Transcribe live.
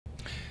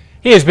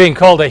He is being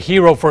called a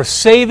hero for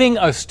saving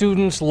a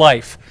student's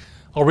life.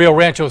 A Rio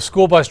Rancho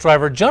school bus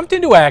driver jumped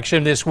into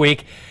action this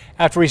week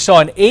after he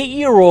saw an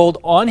 8-year-old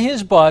on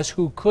his bus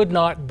who could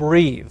not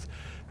breathe.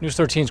 News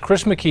 13's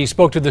Chris McKee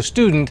spoke to the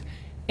student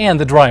and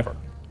the driver.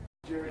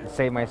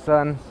 Save my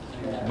son.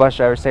 Bus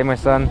driver saved my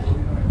son.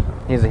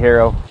 He's a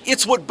hero.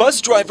 It's what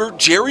bus driver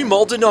Jerry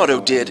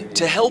Maldonado did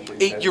to help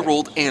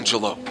 8-year-old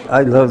Angelo.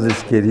 I love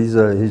this kid. He's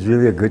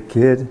really a good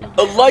kid.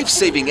 A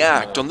life-saving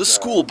act on the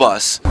school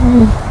bus.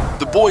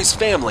 The boy's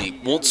family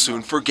won't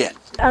soon forget.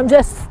 I'm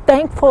just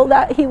thankful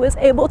that he was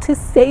able to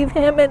save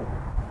him and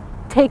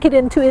take it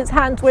into his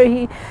hands where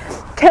he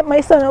kept my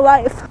son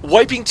alive.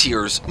 Wiping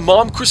tears,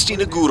 Mom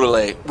Christina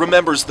Gurule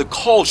remembers the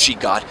call she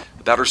got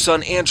about her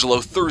son Angelo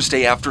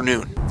Thursday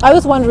afternoon. I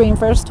was wondering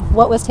first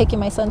what was taking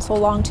my son so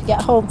long to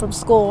get home from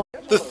school.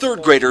 The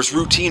third grader's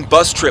routine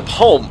bus trip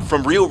home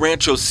from Rio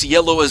Rancho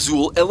Cielo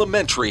Azul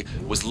Elementary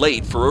was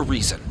late for a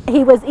reason.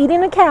 He was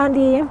eating a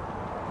candy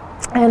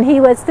and he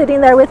was sitting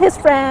there with his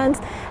friends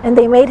and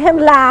they made him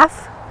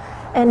laugh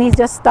and he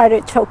just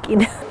started choking.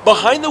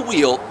 Behind the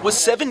wheel was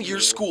 7-year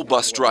school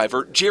bus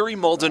driver Jerry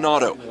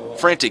Maldonado.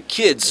 Frantic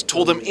kids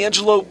told him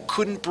Angelo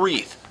couldn't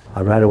breathe.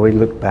 I right away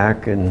looked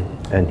back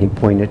and he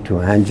pointed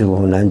to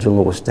Angelo, and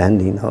Angelo was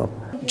standing up.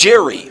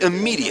 Jerry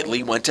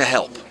immediately went to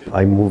help.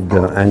 I moved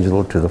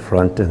Angelo to the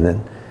front and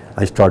then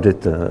I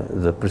started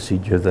the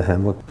procedure, the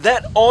Heimlich.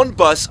 That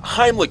on-bus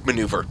Heimlich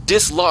maneuver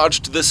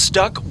dislodged the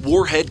stuck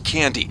warhead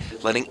candy,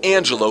 letting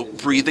Angelo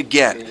breathe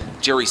again.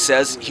 Jerry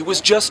says he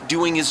was just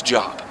doing his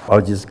job. I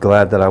was just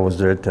glad that I was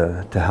there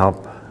to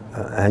help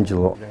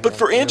Angelo. But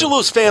for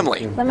Angelo's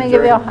family, Let me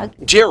give you a hug.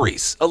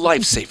 Jerry's a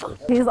lifesaver.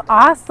 He's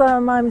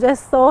awesome. I'm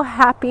just so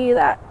happy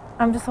that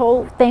I'm just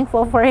so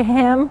thankful for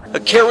him. A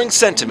caring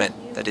sentiment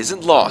that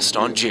isn't lost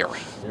on Jerry.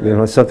 You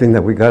know, it's something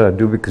that we got to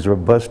do because we're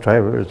bus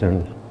drivers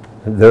and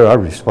they're our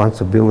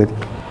responsibility.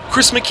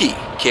 Chris McKee,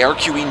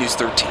 KRQE News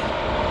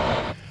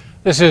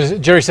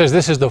 13. Jerry says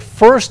this is the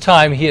first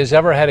time he has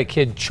ever had a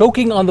kid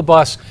choking on the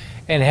bus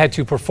and had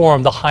to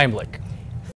perform the Heimlich.